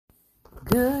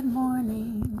Good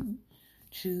morning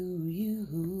to you.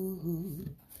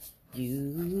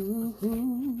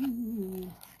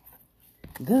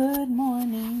 Good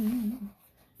morning.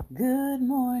 Good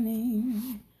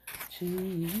morning to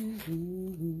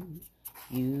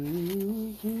you.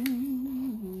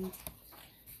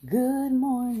 Good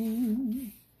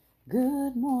morning.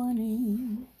 Good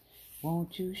morning.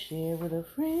 Won't you share with a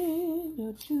friend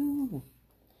or two?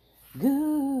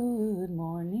 Good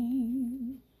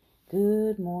morning.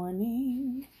 Good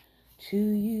morning to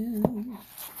you.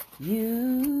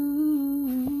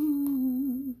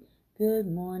 Good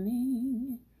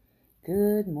morning.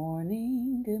 Good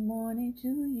morning. Good morning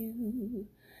to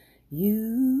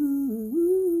you.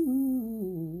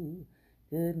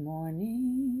 Good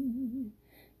morning.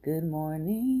 Good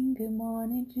morning. Good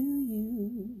morning to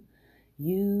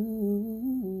you.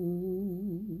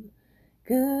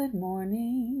 Good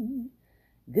morning.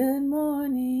 Good morning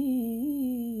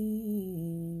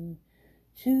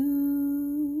to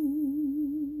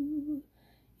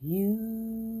you.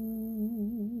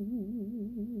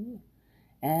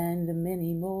 And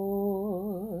many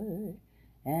more,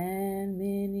 and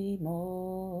many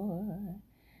more,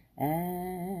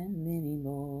 and many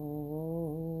more.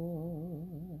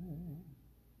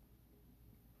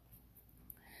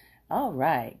 All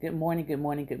right. Good morning,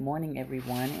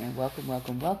 everyone, and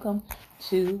welcome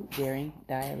to Daring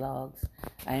Dialogues.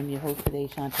 I am your host today,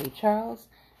 Shantae Charles.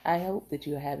 I hope that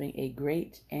you are having a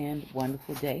great and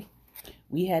wonderful day.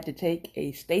 We had to take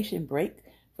a station break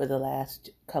for the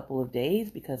last couple of days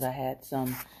because I had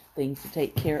some things to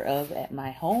take care of at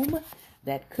my home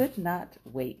that could not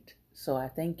wait. So I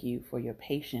thank you for your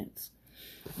patience.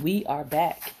 We are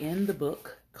back in the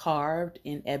book Carved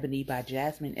in Ebony by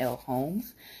Jasmine L.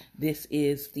 Holmes. This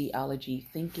is Theology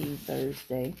Thinking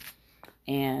Thursday,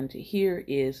 and here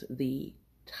is the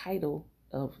title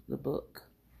of the book.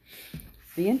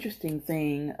 The interesting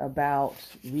thing about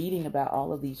reading about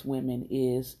all of these women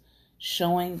is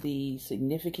showing the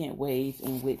significant ways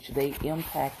in which they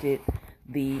impacted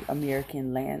the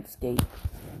American landscape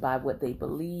by what they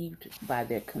believed, by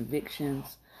their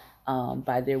convictions,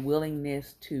 by their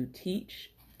willingness to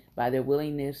teach, by their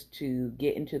willingness to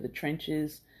get into the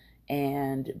trenches,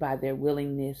 and by their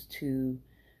willingness to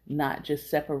not just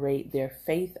separate their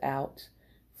faith out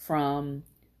from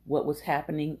what was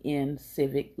happening in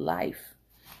civic life.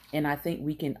 And I think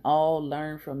we can all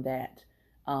learn from that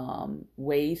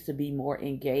ways to be more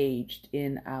engaged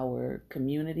in our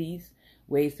communities,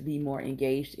 ways to be more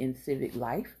engaged in civic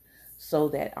life, so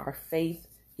that our faith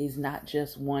is not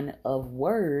just one of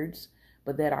words,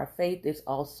 but that our faith is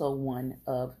also one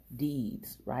of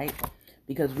deeds, right?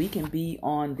 Because we can be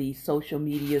on the social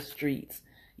media streets,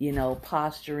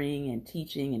 posturing and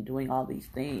teaching and doing all these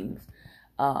things.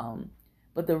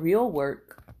 But the real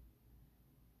work,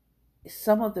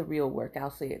 some of the real work, I'll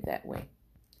say it that way,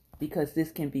 because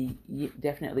this can be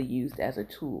definitely used as a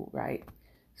tool, right?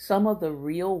 Some of the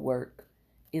real work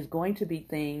is going to be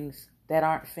things that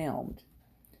aren't filmed.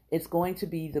 It's going to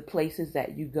be the places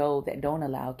that you go that don't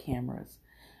allow cameras.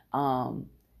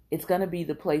 It's going to be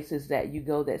the places that you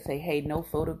go that say, hey, no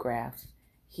photographs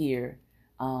here,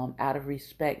 out of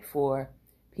respect for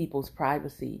people's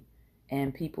privacy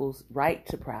and people's right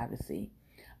to privacy.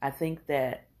 I think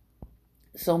that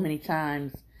so many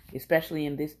times, especially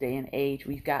in this day and age,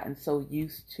 we've gotten so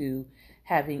used to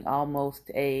having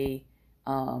almost a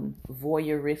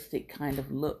voyeuristic kind of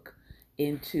look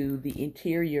into the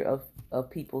interior of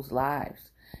people's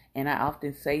lives. And I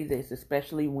often say this,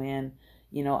 especially when,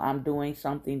 I'm doing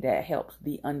something that helps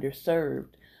the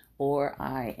underserved, or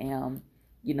I am,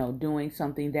 doing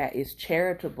something that is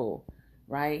charitable,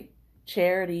 right?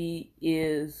 Charity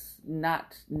is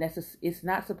not it's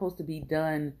not supposed to be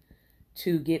done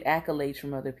to get accolades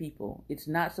from other people. It's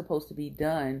not supposed to be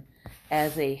done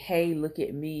as a, hey, look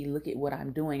at me, look at what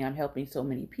I'm doing, I'm helping so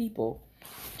many people.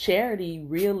 Charity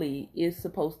really is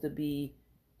supposed to be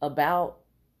about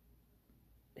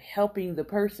helping the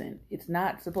person. It's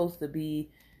not supposed to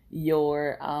be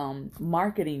your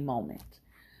marketing moment.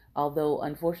 Although,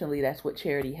 unfortunately, that's what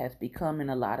charity has become in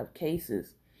a lot of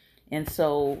cases. And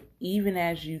so, even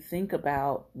as you think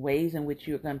about ways in which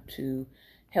you're going to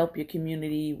help your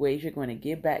community, ways you're going to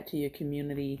give back to your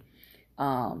community,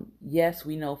 yes,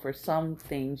 we know for some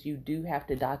things you do have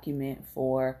to document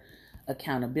for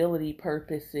accountability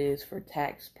purposes, for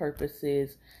tax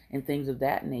purposes, and things of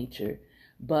that nature.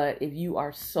 But if you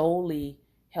are solely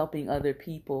helping other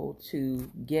people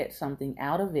to get something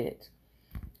out of it,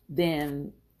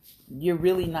 then you're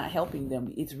really not helping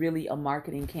them. It's really a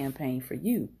marketing campaign for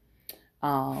you.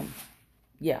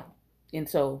 Yeah. And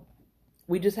so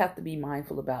we just have to be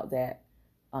mindful about that.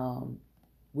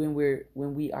 when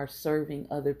we are serving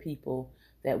other people,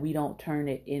 that we don't turn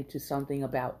it into something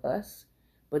about us,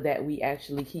 but that we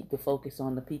actually keep the focus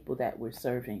on the people that we're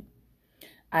serving.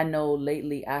 I know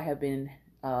lately I have been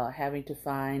having to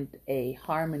find a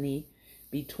harmony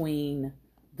between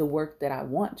the work that I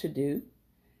want to do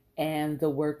and the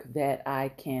work that I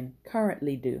can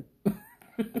currently do.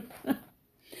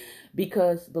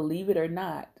 Because believe it or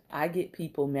not, I get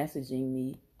people messaging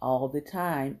me all the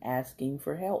time asking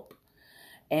for help.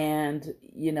 And,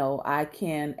 I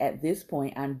can, at this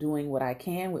point, I'm doing what I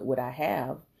can with what I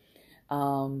have.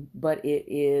 But it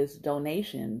is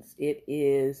donations. It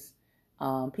is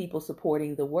people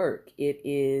supporting the work. It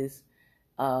is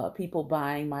people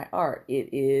buying my art.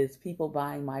 It is people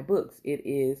buying my books. It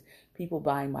is people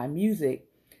buying my music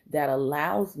that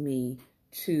allows me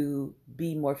to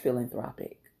be more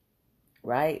philanthropic,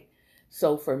 right?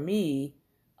 So for me,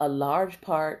 a large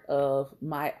part of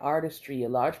my artistry, a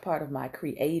large part of my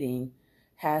creating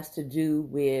has to do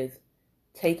with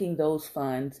taking those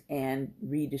funds and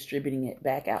redistributing it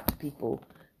back out to people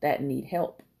that need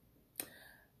help.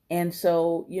 And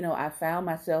so, I found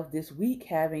myself this week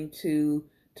having to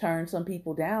turn some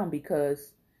people down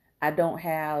because I don't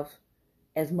have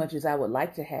as much as I would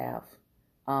like to have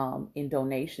in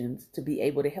donations to be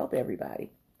able to help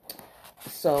everybody.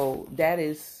 So that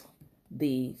is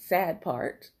the sad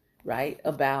part, right,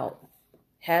 about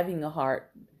having a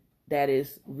heart that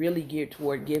is really geared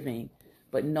toward giving,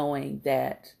 but knowing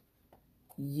that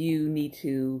you need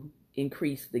to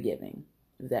increase the giving,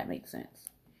 if that makes sense.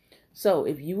 So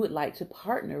if you would like to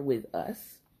partner with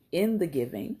us in the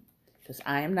giving, because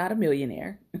I am not a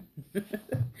millionaire.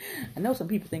 I know some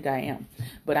people think I am,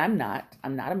 but I'm not.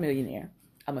 I'm not a millionaire.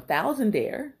 I'm a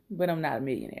thousandaire, but I'm not a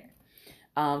millionaire.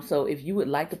 So if you would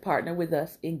like to partner with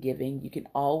us in giving, you can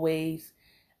always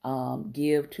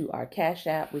give to our Cash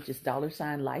App, which is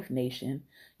 $Life Nation.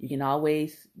 You can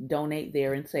always donate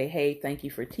there and say, hey, thank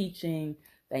you for teaching.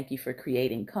 Thank you for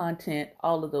creating content,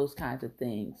 all of those kinds of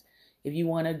things. If you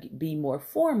want to be more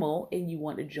formal and you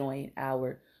want to join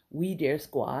our We Dare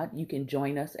Squad, you can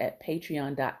join us at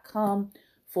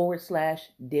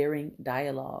patreon.com/Daring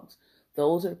Dialogues.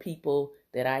 Those are people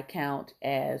that I count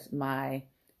as my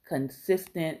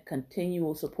consistent,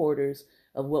 continual supporters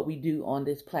of what we do on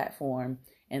this platform,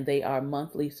 and they are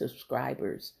monthly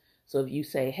subscribers. So if you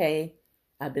say, hey,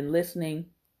 I've been listening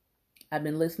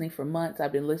for months,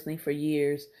 I've been listening for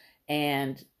years,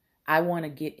 and I want to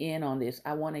get in on this.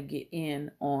 I want to get in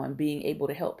on being able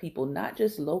to help people, not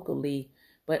just locally,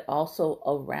 but also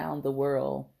around the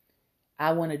world.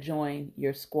 I want to join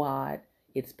your squad.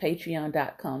 It's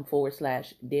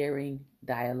patreon.com/Daring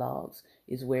Dialogues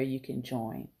is where you can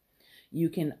join. You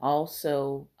can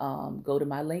also go to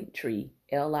my link tree,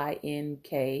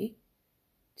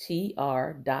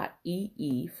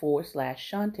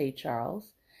 linktr.ee/Shante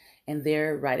Charles. And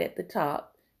there, right at the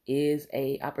top, is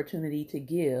a opportunity to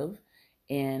give.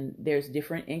 And there's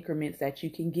different increments that you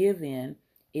can give in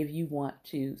if you want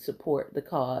to support the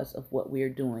cause of what we're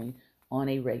doing on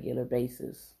a regular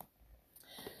basis.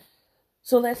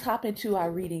 So let's hop into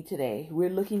our reading today. We're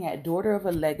looking at Daughter of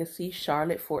a Legacy,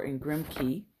 Charlotte Fortin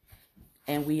Grimke.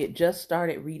 And we had just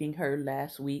started reading her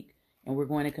last week, and we're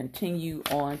going to continue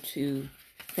on to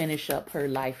finish up her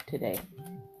life today.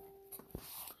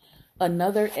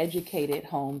 Another educated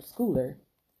homeschooler.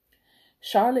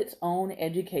 Charlotte's own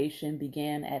education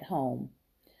began at home.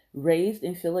 Raised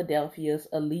in Philadelphia's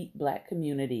elite Black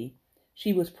community,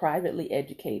 she was privately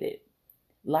educated.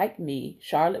 Like me,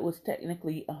 Charlotte was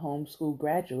technically a homeschool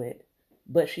graduate,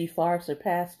 but she far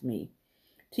surpassed me,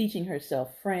 teaching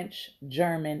herself French,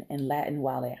 German, and Latin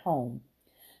while at home.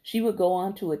 She would go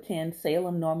on to attend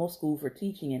Salem Normal School for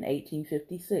Teaching in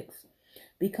 1856,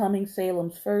 becoming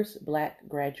Salem's first Black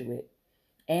graduate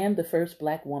and the first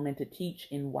Black woman to teach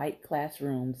in white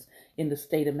classrooms in the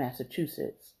state of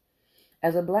Massachusetts.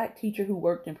 As a Black teacher who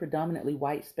worked in predominantly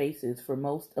white spaces for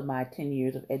most of my 10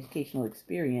 years of educational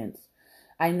experience,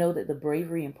 I know that the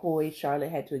bravery and poise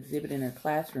Charlotte had to exhibit in her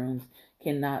classrooms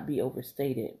cannot be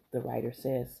overstated, the writer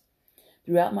says.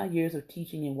 Throughout my years of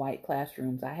teaching in white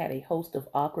classrooms, I had a host of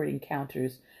awkward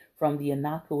encounters, from the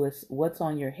innocuous "what's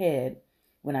on your head"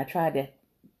 when I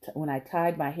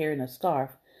tied my hair in a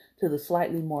scarf, to the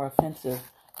slightly more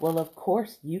offensive, "well, of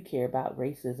course you care about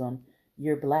racism.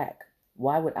 You're Black.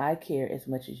 Why would I care as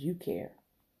much as you care?"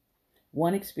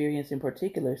 One experience in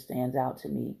particular stands out to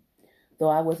me. Though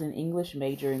I was an English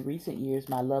major, in recent years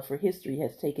my love for history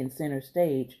has taken center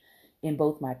stage in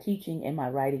both my teaching and my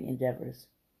writing endeavors.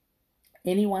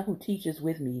 Anyone who teaches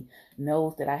with me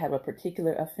knows that I have a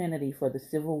particular affinity for the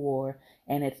Civil War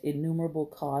and its innumerable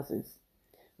causes.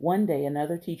 One day,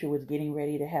 another teacher was getting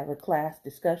ready to have a class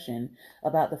discussion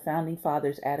about the Founding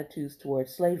Fathers' attitudes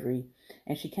towards slavery,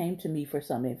 and she came to me for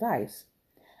some advice.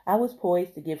 I was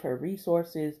poised to give her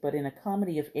resources, but in a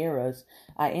comedy of errors,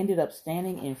 I ended up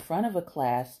standing in front of a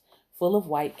class full of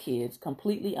white kids,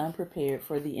 completely unprepared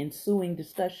for the ensuing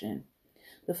discussion.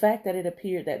 The fact that it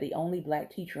appeared that the only black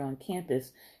teacher on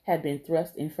campus had been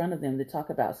thrust in front of them to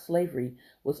talk about slavery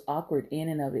was awkward in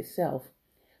and of itself,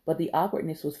 but the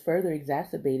awkwardness was further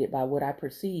exacerbated by what I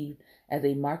perceived as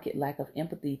a marked lack of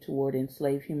empathy toward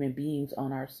enslaved human beings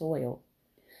on our soil.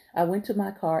 I went to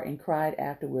my car and cried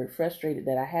afterward, frustrated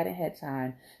that I hadn't had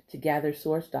time to gather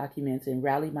source documents and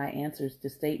rally my answers to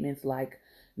statements like,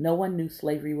 no one knew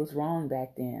slavery was wrong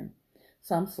back then.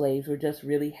 Some slaves were just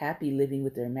really happy living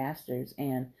with their masters,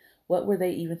 and what were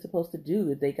they even supposed to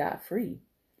do if they got free?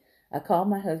 I called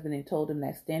my husband and told him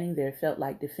that standing there felt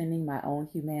like defending my own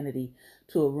humanity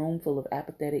to a room full of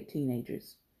apathetic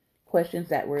teenagers. Questions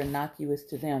that were innocuous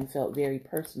to them felt very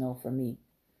personal for me.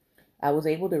 I was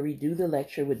able to redo the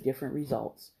lecture with different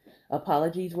results.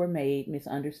 Apologies were made,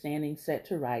 misunderstandings set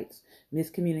to rights,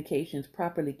 miscommunications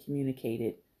properly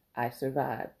communicated. I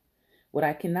survived. What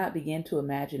I cannot begin to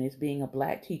imagine is being a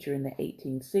black teacher in the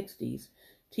 1860s,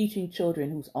 teaching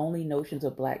children whose only notions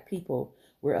of black people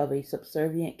were of a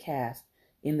subservient caste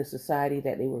in the society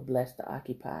that they were blessed to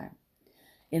occupy.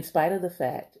 In spite of the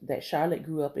fact that Charlotte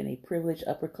grew up in a privileged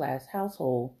upper-class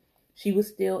household, she was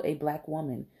still a black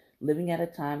woman, living at a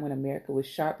time when America was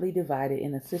sharply divided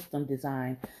in a system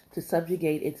designed to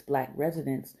subjugate its black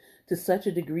residents to such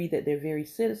a degree that their very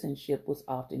citizenship was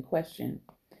often questioned.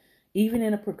 Even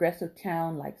in a progressive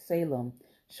town like Salem,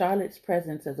 Charlotte's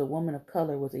presence as a woman of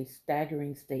color was a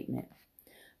staggering statement.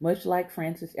 Much like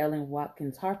Frances Ellen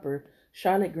Watkins Harper,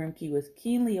 Charlotte Grimke was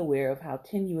keenly aware of how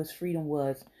tenuous freedom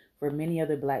was for many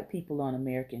other black people on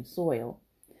American soil.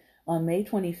 On May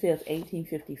 25,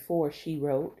 1854, she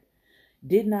wrote,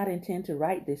 "Did not intend to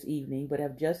write this evening, but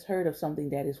have just heard of something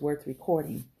that is worth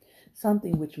recording,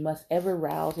 something which must ever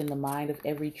rouse in the mind of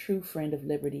every true friend of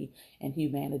liberty and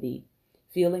humanity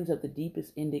feelings of the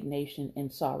deepest indignation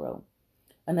and sorrow.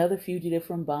 Another fugitive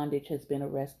from bondage has been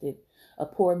arrested, a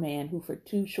poor man who for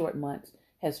 2 short months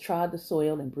has trod the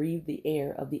soil and breathed the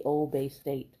air of the old Bay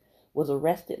State, was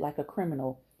arrested like a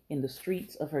criminal in the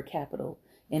streets of her capital,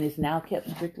 and is now kept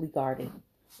strictly guarded.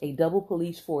 A double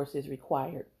police force is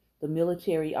required. The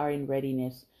military are in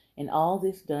readiness, and all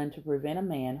this done to prevent a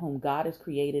man whom God has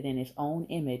created in his own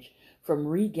image from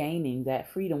regaining that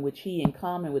freedom which he, in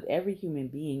common with every human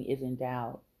being, is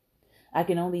endowed. I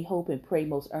can only hope and pray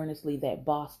most earnestly that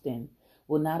Boston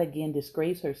will not again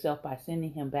disgrace herself by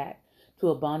sending him back to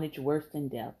a bondage worse than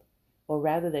death, or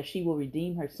rather that she will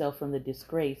redeem herself from the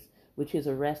disgrace which his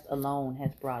arrest alone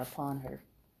has brought upon her."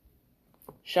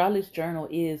 Charlotte's journal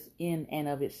is in and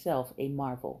of itself a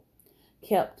marvel.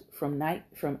 Kept from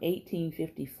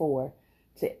 1854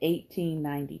 to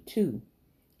 1892,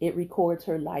 it records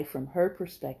her life from her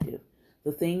perspective,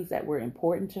 the things that were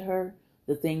important to her,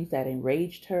 the things that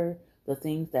enraged her, the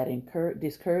things that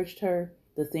discouraged her,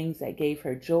 the things that gave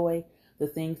her joy, the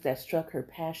things that struck her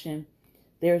passion.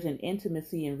 There is an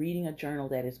intimacy in reading a journal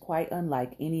that is quite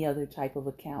unlike any other type of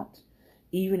account.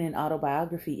 Even an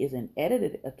autobiography is an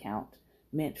edited account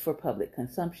meant for public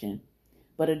consumption,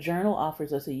 but a journal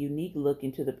offers us a unique look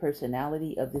into the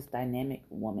personality of this dynamic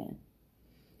woman.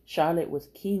 Charlotte was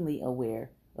keenly aware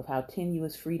of how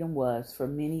tenuous freedom was for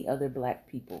many other black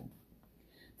people.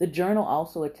 The journal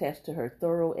also attests to her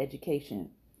thorough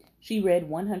education. She read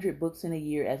 100 books in a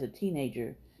year as a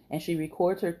teenager, and she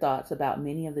records her thoughts about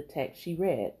many of the texts she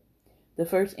read. The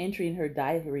first entry in her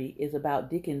diary is about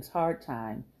Dickens' Hard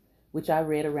Time, which I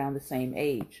read around the same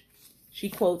age. She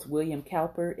quotes William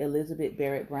Cowper, Elizabeth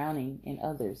Barrett Browning, and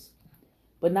others.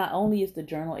 But not only is the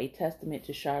journal a testament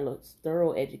to Charlotte's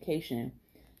thorough education,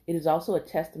 it is also a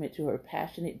testament to her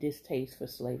passionate distaste for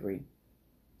slavery.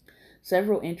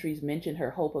 Several entries mention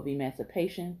her hope of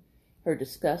emancipation, her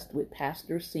disgust with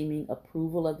pastors' seeming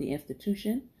approval of the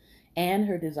institution, and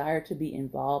her desire to be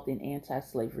involved in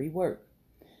anti-slavery work.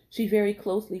 She very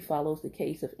closely follows the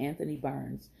case of Anthony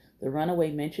Burns, the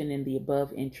runaway mentioned in the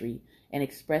above entry, and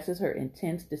expresses her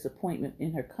intense disappointment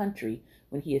in her country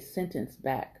when he is sentenced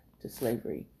back to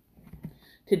slavery.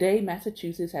 Today,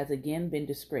 Massachusetts has again been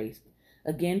disgraced.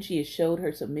 Again, she has showed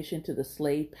her submission to the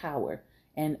slave power,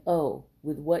 and oh,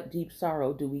 with what deep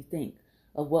sorrow do we think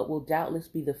of what will doubtless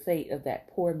be the fate of that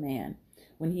poor man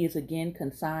when he is again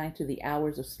consigned to the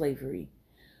hours of slavery.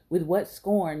 With what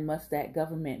scorn must that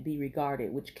government be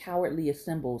regarded which cowardly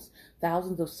assembles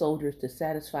thousands of soldiers to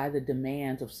satisfy the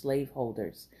demands of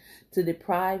slaveholders, to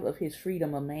deprive of his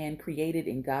freedom a man created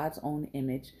in God's own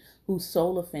image, whose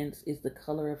sole offense is the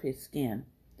color of his skin.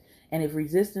 And if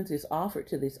resistance is offered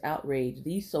to this outrage,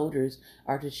 these soldiers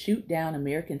are to shoot down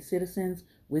American citizens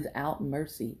without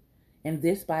mercy, and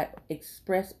this by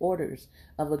express orders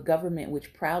of a government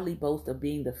which proudly boasts of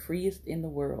being the freest in the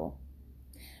world.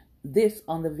 This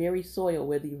on the very soil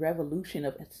where the revolution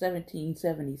of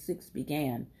 1776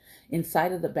 began, in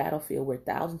sight of the battlefield where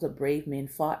thousands of brave men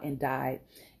fought and died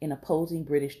in opposing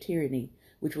British tyranny,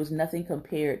 which was nothing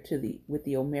compared to with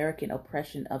the American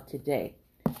oppression of today.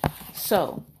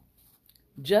 So,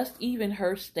 just even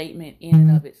her statement in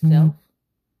and of itself,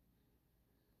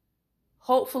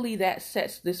 hopefully that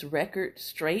sets this record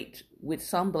straight with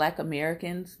some Black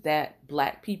Americans that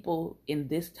Black people in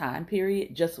this time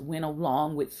period just went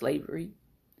along with slavery,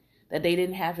 that they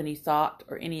didn't have any thought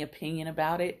or any opinion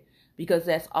about it, because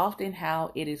that's often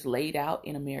how it is laid out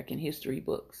in American history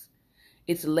books.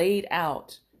 It's laid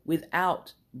out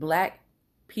without Black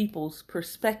people's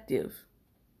perspective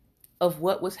of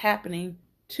what was happening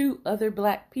to other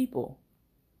Black people.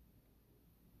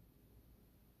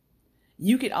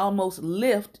 You could almost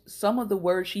lift some of the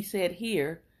words she said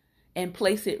here and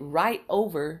place it right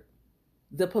over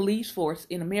the police force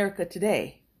in America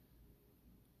today.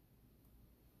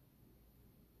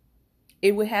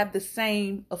 It would have the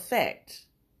same effect.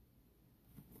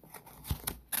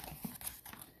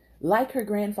 Like her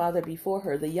grandfather before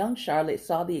her, the young Charlotte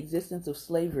saw the existence of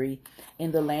slavery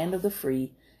in the land of the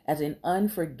free as an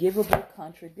unforgivable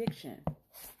contradiction.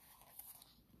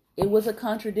 It was a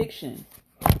contradiction.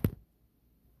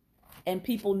 And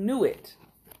people knew it,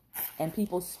 and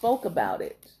people spoke about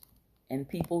it, and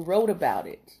people wrote about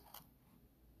it.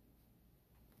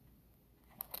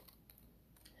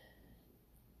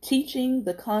 Teaching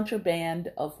the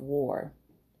contraband of war.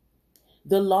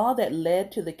 The law that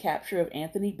led to the capture of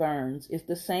Anthony Burns is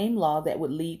the same law that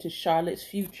would lead to Charlotte's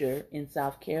future in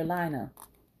South Carolina.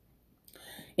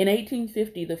 In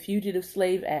 1850, the Fugitive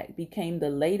Slave Act became the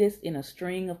latest in a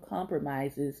string of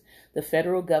compromises the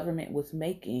federal government was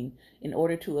making in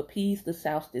order to appease the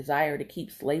South's desire to keep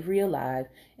slavery alive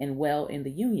and well in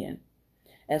the Union.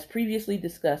 As previously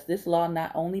discussed, this law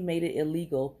not only made it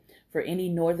illegal for any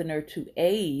Northerner to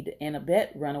aid and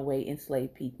abet runaway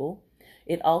enslaved people,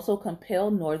 it also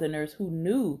compelled Northerners who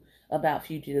knew about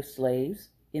fugitive slaves,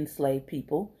 enslaved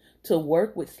people, to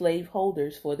work with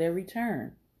slaveholders for their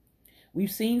return. We've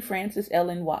seen Frances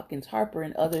Ellen Watkins Harper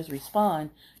and others respond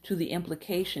to the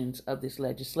implications of this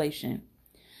legislation.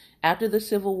 After the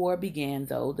Civil War began,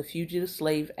 though, the Fugitive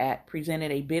Slave Act presented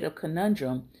a bit of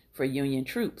conundrum for Union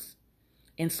troops.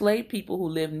 Enslaved people who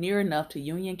lived near enough to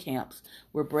Union camps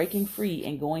were breaking free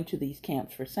and going to these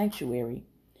camps for sanctuary.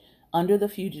 Under the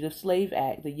Fugitive Slave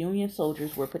Act, the Union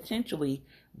soldiers were potentially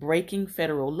breaking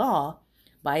federal law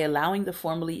by allowing the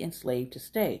formerly enslaved to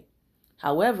stay.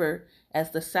 However,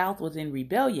 as the South was in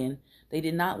rebellion, they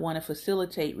did not want to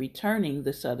facilitate returning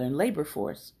the Southern labor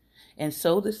force, and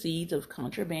so the seeds of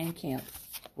contraband camps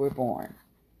were born.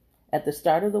 At the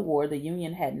start of the war, the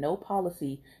Union had no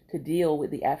policy to deal with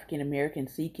the African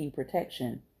Americans seeking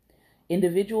protection.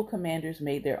 Individual commanders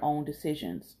made their own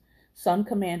decisions. Some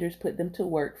commanders put them to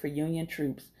work for Union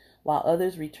troops, while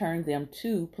others returned them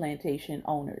to plantation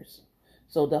owners.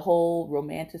 So the whole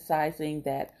romanticizing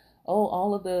that, oh,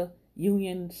 all of the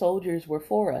Union soldiers were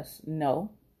for us.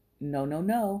 No.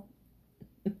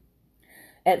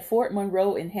 At Fort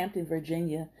Monroe in Hampton,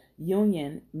 Virginia,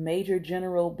 Union Major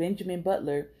General Benjamin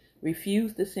Butler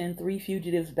refused to send 3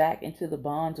 fugitives back into the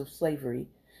bonds of slavery.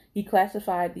 He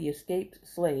classified the escaped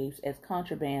slaves as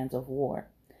contrabands of war.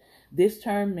 This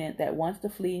term meant that once the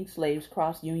fleeing slaves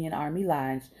crossed Union Army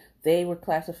lines, they were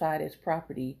classified as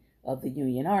property of the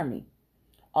Union Army.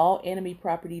 All enemy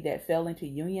property that fell into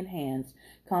Union hands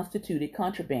constituted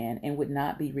contraband and would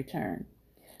not be returned.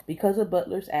 Because of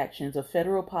Butler's actions, a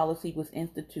federal policy was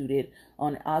instituted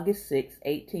on August 6,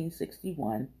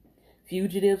 1861.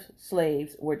 Fugitive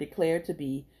slaves were declared to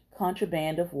be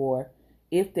contraband of war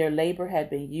if their labor had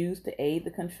been used to aid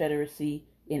the Confederacy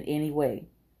in any way.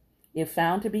 If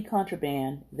found to be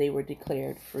contraband, they were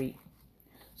declared free.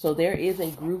 So there is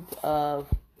a group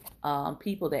of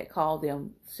people that call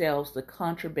themselves the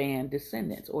contraband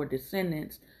descendants or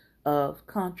descendants of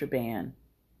contraband.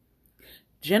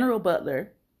 General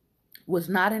Butler was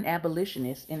not an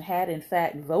abolitionist and had in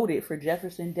fact voted for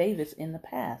Jefferson Davis in the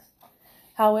past.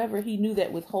 However, he knew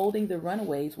that withholding the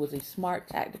runaways was a smart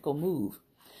tactical move.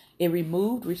 It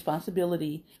removed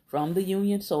responsibility from the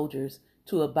Union soldiers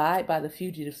to abide by the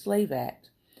Fugitive Slave Act,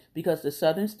 because the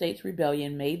Southern States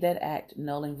Rebellion made that act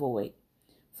null and void.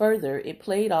 Further, it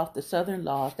played off the Southern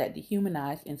laws that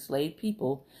dehumanized enslaved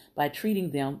people by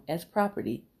treating them as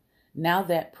property. Now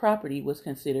that property was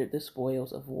considered the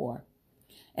spoils of war.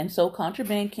 And so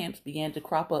contraband camps began to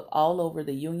crop up all over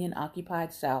the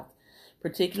Union-occupied South,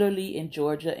 particularly in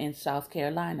Georgia and South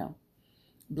Carolina.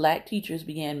 Black teachers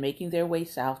began making their way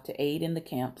south to aid in the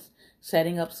camps,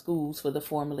 setting up schools for the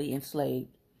formerly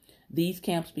enslaved. These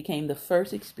camps became the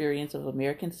first experience of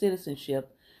American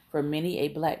citizenship for many a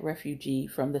black refugee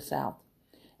from the South,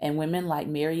 and women like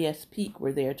Mary S. Peake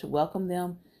were there to welcome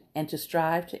them and to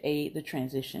strive to aid the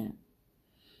transition.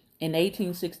 In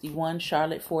 1861,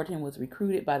 Charlotte Fortin was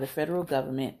recruited by the federal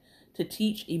government to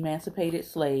teach emancipated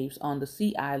slaves on the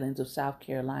Sea Islands of South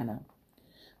Carolina.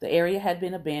 The area had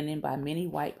been abandoned by many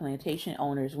white plantation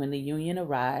owners when the Union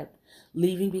arrived,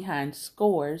 leaving behind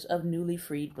scores of newly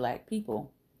freed black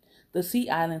people. The Sea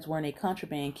Islands weren't a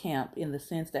contraband camp in the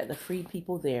sense that the freed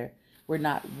people there were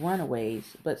not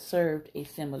runaways, but served a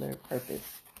similar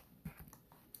purpose.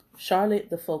 Charlotte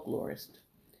the folklorist.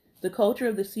 The culture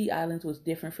of the Sea Islands was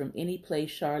different from any place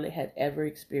Charlotte had ever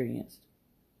experienced.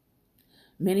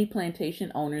 Many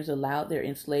plantation owners allowed their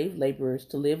enslaved laborers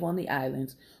to live on the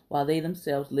islands while they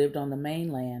themselves lived on the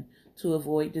mainland to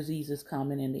avoid diseases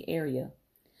common in the area.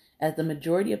 As the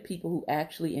majority of people who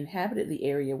actually inhabited the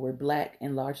area were black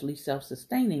and largely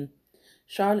self-sustaining,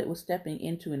 Charlotte was stepping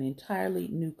into an entirely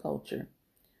new culture.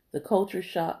 The culture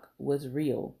shock was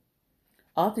real.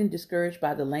 Often discouraged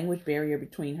by the language barrier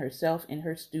between herself and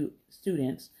her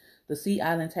students, the Sea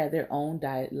Islands had their own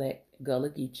dialect, Gullah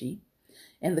Geechee,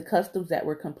 and the customs that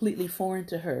were completely foreign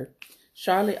to her.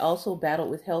 Charlotte also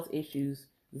battled with health issues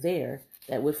there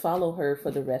that would follow her for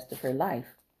the rest of her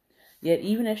life. Yet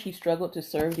even as she struggled to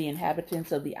serve the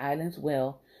inhabitants of the islands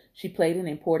well, she played an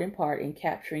important part in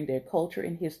capturing their culture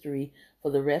and history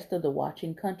for the rest of the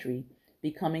watching country,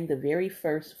 becoming the very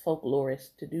first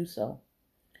folklorist to do so.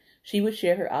 She would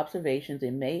share her observations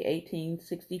in May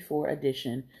 1864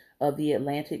 edition of the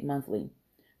Atlantic Monthly.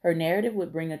 Her narrative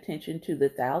would bring attention to the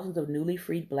thousands of newly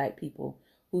freed black people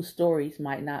whose stories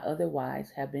might not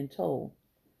otherwise have been told.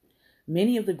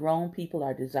 Many of the grown people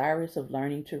are desirous of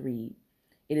learning to read.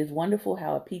 It is wonderful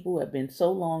how a people who have been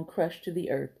so long crushed to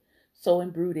the earth, so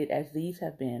imbruted as these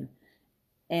have been,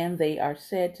 and they are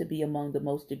said to be among the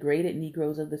most degraded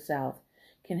Negroes of the South,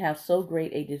 can have so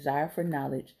great a desire for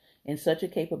knowledge and such a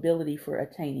capability for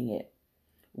attaining it.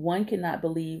 One cannot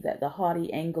believe that the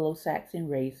haughty Anglo-Saxon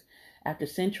race, after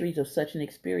centuries of such an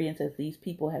experience as these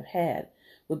people have had,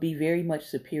 would be very much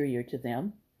superior to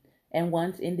them, and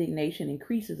one's indignation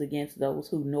increases against those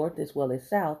who, North as well as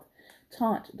South,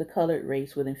 taunt the colored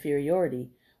race with inferiority,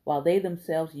 while they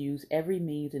themselves use every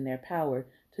means in their power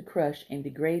to crush and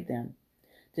degrade them,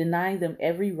 denying them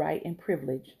every right and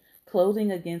privilege,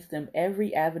 closing against them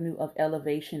every avenue of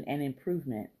elevation and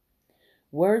improvement.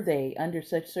 Were they, under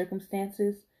such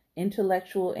circumstances,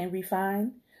 intellectual and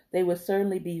refined, they would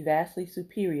certainly be vastly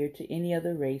superior to any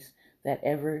other race that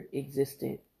ever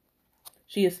existed.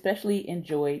 She especially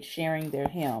enjoyed sharing their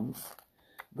hymns.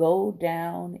 Go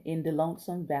down in the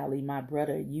lonesome valley, my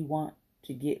brother, you want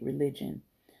to get religion.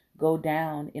 Go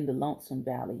down in the lonesome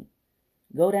valley.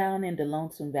 Go down in the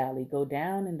lonesome valley. Go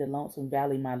down in the lonesome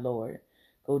valley, my Lord.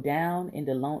 Go down in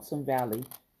the lonesome valley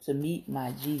to meet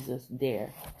my Jesus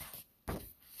there.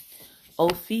 Oh,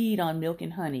 feed on milk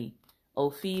and honey. Oh,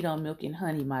 feed on milk and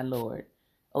honey, my Lord.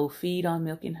 Oh, feed on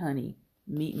milk and honey.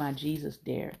 Meet my Jesus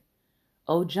there.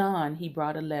 Oh, John, he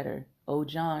brought a letter. Oh,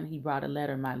 John, he brought a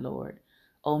letter, my Lord.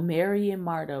 Oh, Mary and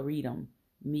Martha, read 'em.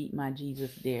 Meet my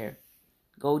Jesus there.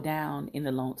 Go down in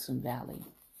the lonesome valley.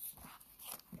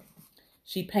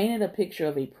 She painted a picture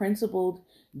of a principled,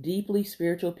 deeply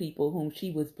spiritual people whom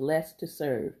she was blessed to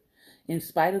serve, in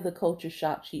spite of the culture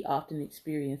shock she often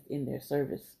experienced in their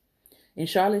service. In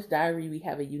Charlotte's diary, we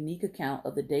have a unique account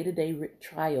of the day-to-day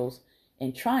trials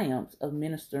and triumphs of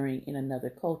ministering in another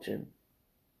culture.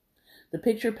 The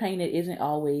picture painted isn't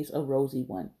always a rosy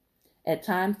one. At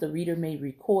times, the reader may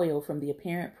recoil from the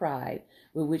apparent pride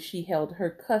with which she held her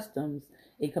customs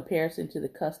in comparison to the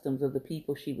customs of the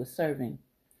people she was serving.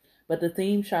 But the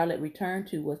theme Charlotte returned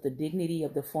to was the dignity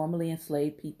of the formerly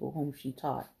enslaved people whom she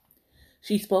taught.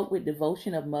 She spoke with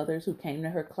devotion of mothers who came to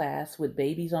her class with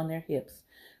babies on their hips,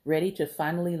 ready to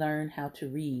finally learn how to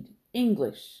read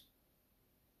English.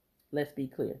 Let's be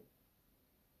clear,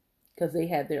 because they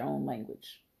had their own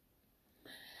language.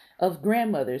 Of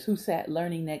grandmothers who sat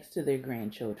learning next to their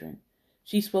grandchildren.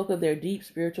 She spoke of their deep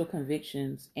spiritual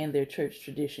convictions and their church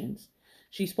traditions.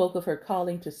 She spoke of her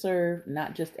calling to serve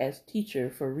not just as teacher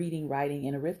for reading, writing,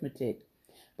 and arithmetic,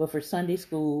 but for Sunday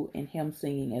school and hymn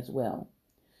singing as well.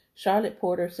 Charlotte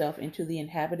poured herself into the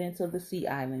inhabitants of the sea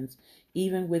islands,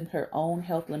 even when her own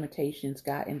health limitations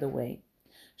got in the way.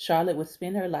 Charlotte would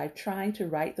spend her life trying to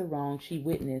right the wrong she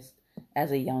witnessed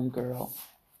as a young girl.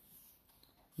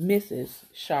 Mrs.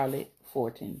 Charlotte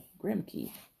Fortin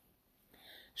Grimke.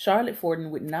 Charlotte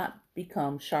Fortin would not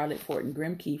become Charlotte Fortin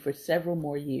Grimke for several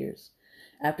more years.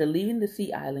 After leaving the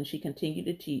Sea Island, she continued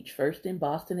to teach, first in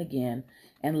Boston again,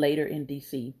 and later in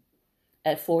D.C.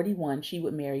 At 41, she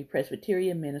would marry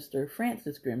Presbyterian minister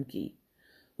Francis Grimke,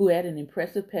 who had an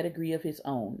impressive pedigree of his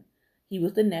own. He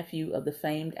was the nephew of the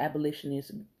famed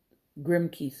abolitionist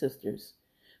Grimke sisters.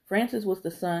 Francis was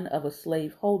the son of a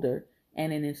slave holder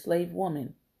and an enslaved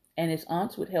woman, and his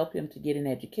aunts would help him to get an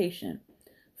education,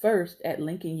 first at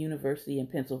Lincoln University in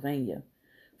Pennsylvania.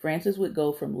 Francis would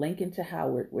go from Lincoln to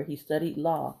Howard, where he studied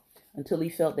law until he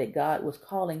felt that God was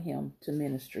calling him to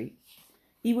ministry.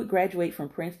 He would graduate from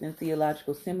Princeton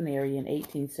Theological Seminary in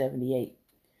 1878.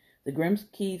 The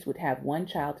Grimkes would have one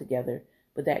child together,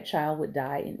 but that child would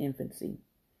die in infancy.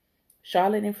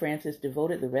 Charlotte and Francis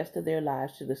devoted the rest of their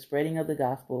lives to the spreading of the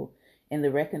gospel and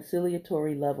the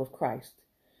reconciliatory love of Christ.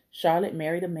 Charlotte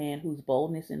married a man whose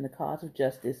boldness in the cause of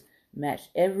justice matched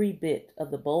every bit of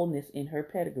the boldness in her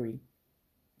pedigree.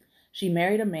 She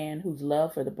married a man whose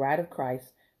love for the bride of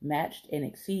Christ matched and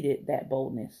exceeded that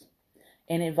boldness.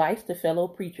 In advice to fellow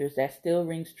preachers that still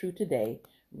rings true today,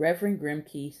 Reverend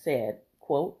Grimke said,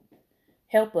 quote,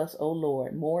 "Help us, O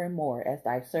Lord, more and more as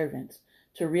thy servants,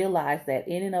 to realize that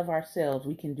in and of ourselves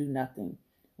we can do nothing.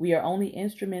 We are only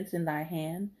instruments in thy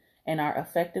hand, and our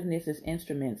effectiveness as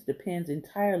instruments depends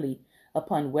entirely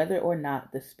upon whether or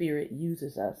not the Spirit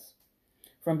uses us.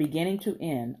 From beginning to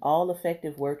end, all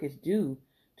effective work is due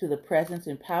to the presence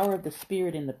and power of the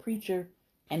Spirit in the preacher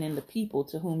and in the people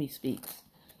to whom he speaks.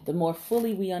 The more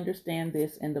fully we understand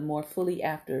this, and the more fully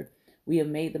after we have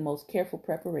made the most careful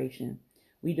preparation,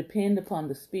 we depend upon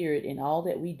the Spirit in all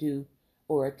that we do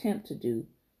or attempt to do,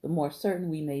 the more certain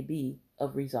we may be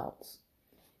of results."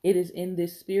 It is in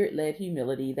this Spirit-led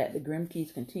humility that the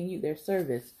Grimkes continued their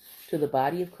service to the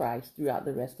body of Christ throughout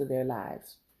the rest of their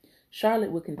lives.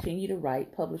 Charlotte would continue to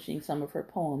write, publishing some of her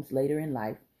poems later in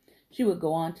life. She would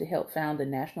go on to help found the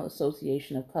National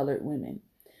Association of Colored Women.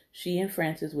 She and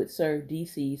Francis would serve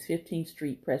D.C.'s 15th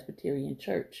Street Presbyterian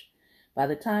Church. By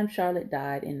the time Charlotte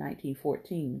died in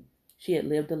 1914, she had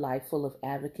lived a life full of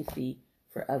advocacy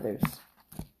for others.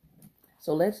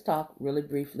 So let's talk really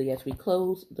briefly as we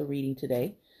close the reading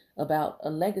today about a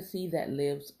legacy that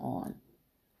lives on.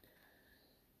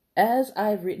 As I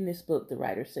have written this book, the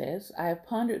writer says, I have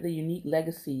pondered the unique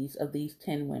legacies of these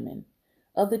 10 women.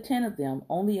 Of the 10 of them,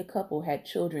 only a couple had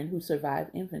children who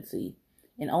survived infancy,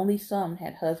 and only some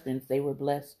had husbands they were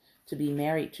blessed to be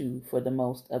married to for the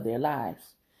most of their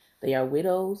lives. They are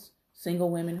widows, single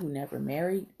women who never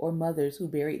married, or mothers who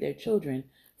buried their children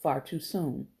far too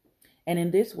soon. And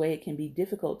in this way, it can be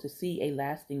difficult to see a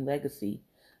lasting legacy,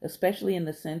 especially in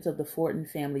the sense of the Fortin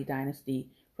family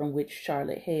dynasty from which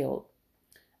Charlotte hailed.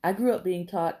 I grew up being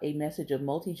taught a message of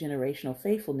multi-generational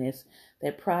faithfulness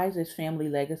that prizes family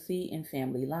legacy and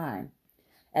family line.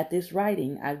 At this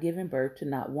writing, I've given birth to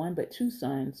not one but 2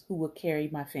 sons who will carry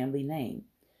my family name.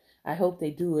 I hope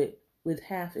they do it with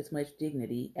half as much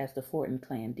dignity as the Fortin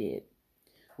clan did.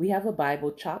 We have a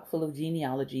Bible chock full of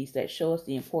genealogies that show us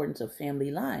the importance of family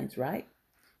lines, right?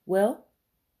 Well,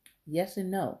 yes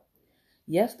and no.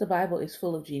 Yes, the Bible is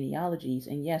full of genealogies,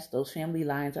 and yes, those family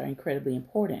lines are incredibly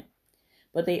important.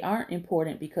 But they aren't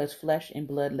important because flesh and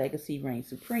blood legacy reigns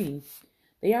supreme.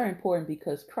 They are important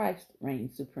because Christ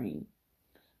reigns supreme.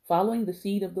 Following the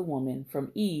seed of the woman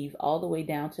from Eve all the way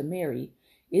down to Mary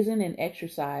isn't an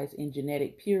exercise in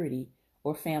genetic purity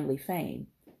or family fame,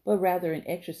 but rather an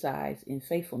exercise in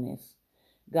faithfulness.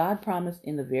 God promised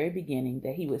in the very beginning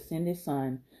that he would send his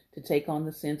son to take on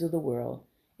the sins of the world,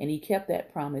 and he kept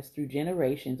that promise through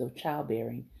generations of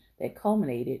childbearing that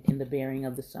culminated in the bearing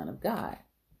of the Son of God.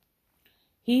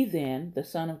 He then, the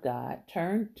Son of God,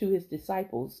 turned to his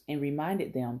disciples and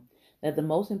reminded them that the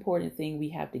most important thing we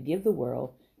have to give the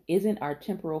world isn't our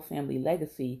temporal family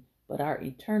legacy, but our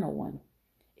eternal one.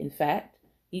 In fact,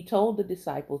 he told the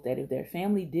disciples that if their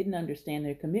family didn't understand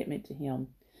their commitment to him,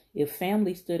 if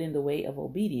family stood in the way of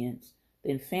obedience,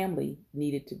 then family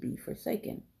needed to be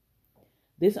forsaken.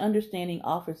 This understanding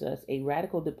offers us a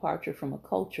radical departure from a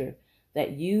culture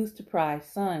that used to prize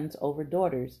sons over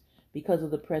daughters because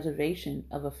of the preservation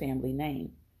of a family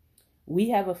name.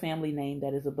 We have a family name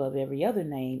that is above every other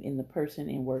name in the person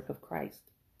and work of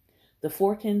Christ. The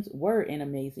Fortins were an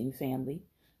amazing family.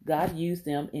 God used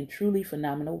them in truly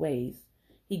phenomenal ways.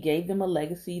 He gave them a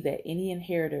legacy that any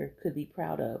inheritor could be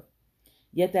proud of.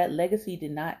 Yet that legacy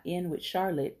did not end with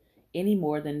Charlotte any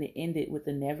more than it ended with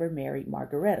the never-married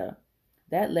Margareta.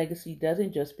 That legacy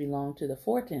doesn't just belong to the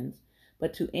Fortons,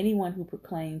 but to anyone who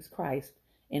proclaims Christ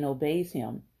and obeys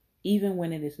him, even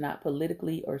when it is not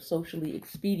politically or socially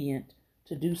expedient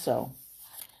to do so.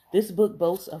 This book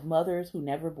boasts of mothers who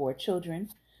never bore children,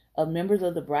 of members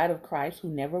of the Bride of Christ who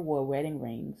never wore wedding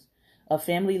rings, of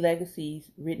family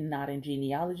legacies written not in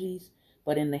genealogies,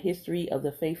 but in the history of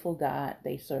the faithful God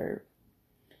they serve.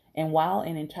 And while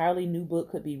an entirely new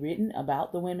book could be written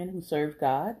about the women who served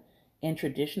God in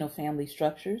traditional family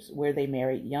structures where they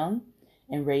married young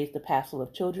and raised a passel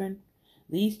of children,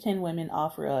 these 10 women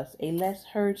offer us a less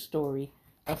heard story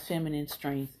of feminine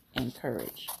strength and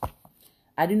courage.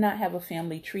 I do not have a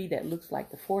family tree that looks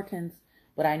like the Fortons,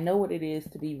 but I know what it is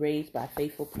to be raised by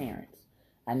faithful parents.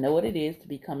 I know what it is to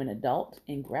become an adult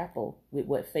and grapple with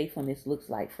what faithfulness looks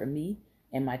like for me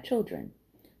and my children.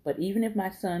 But even if my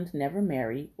sons never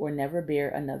marry or never bear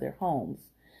another homes,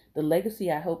 the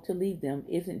legacy I hope to leave them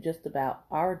isn't just about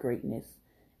our greatness,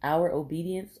 our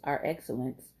obedience, our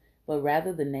excellence, but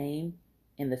rather the name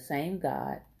and the same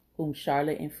God whom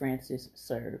Charlotte and Francis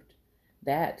served.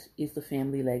 That is the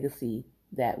family legacy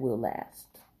that will last.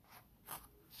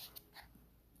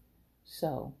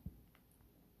 So,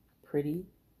 pretty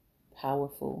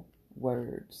powerful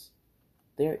words.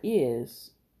 There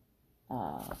is,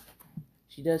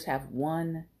 she does have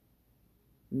one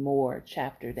more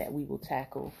chapter that we will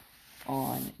tackle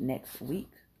on next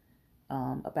week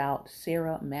about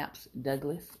Sarah Mapps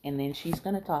Douglas. And then she's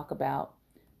going to talk about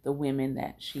the women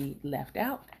that she left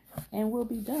out. And we'll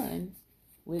be done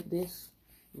with this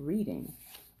reading.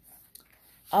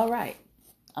 All right.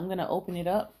 I'm going to open it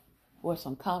up for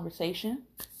some conversation.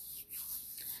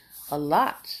 A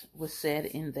lot was said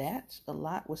in that.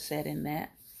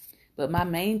 But my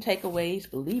main takeaways,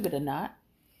 believe it or not,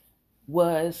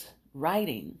 was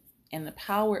writing and the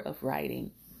power of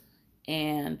writing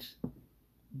and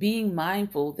being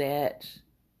mindful that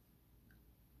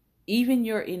even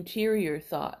your interior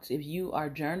thoughts, if you are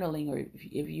journaling or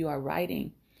if you are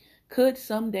writing, could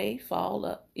someday fall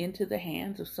up into the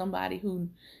hands of somebody who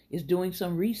is doing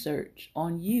some research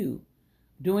on you,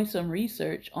 doing some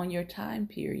research on your time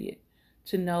period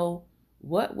to know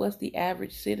what was the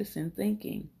average citizen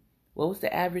thinking, what was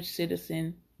the average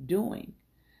citizen doing.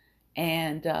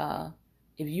 And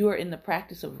if you are in the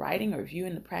practice of writing or if you're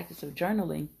in the practice of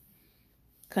journaling,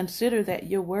 consider that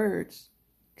your words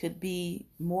could be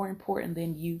more important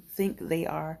than you think they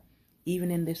are, even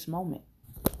in this moment.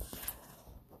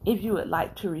 If you would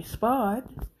like to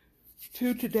respond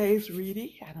to today's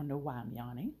reading, I don't know why I'm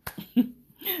yawning.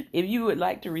 If you would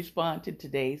like to respond to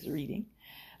today's reading,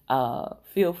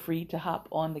 feel free to hop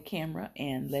on the camera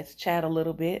and let's chat a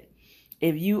little bit.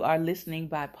 If you are listening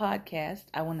by podcast,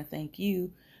 I want to thank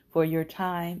you for your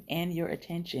time and your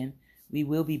attention. We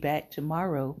will be back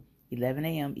tomorrow, 11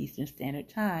 a.m. Eastern Standard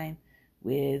Time,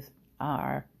 with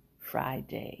our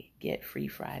Friday, Get Free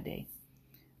Friday.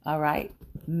 All right.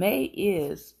 May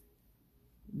is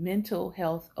Mental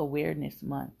Health Awareness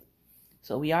Month.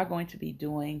 So we are going to be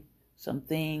doing some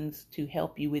things to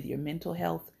help you with your mental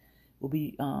health. We'll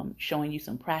be showing you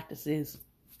some practices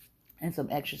and some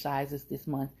exercises this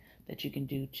month that you can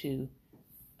do to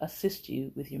assist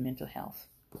you with your mental health.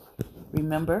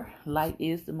 Remember, light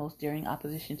is the most daring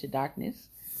opposition to darkness.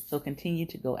 So continue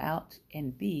to go out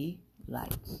and be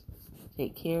light.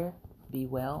 Take care, be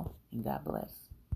well, and God bless.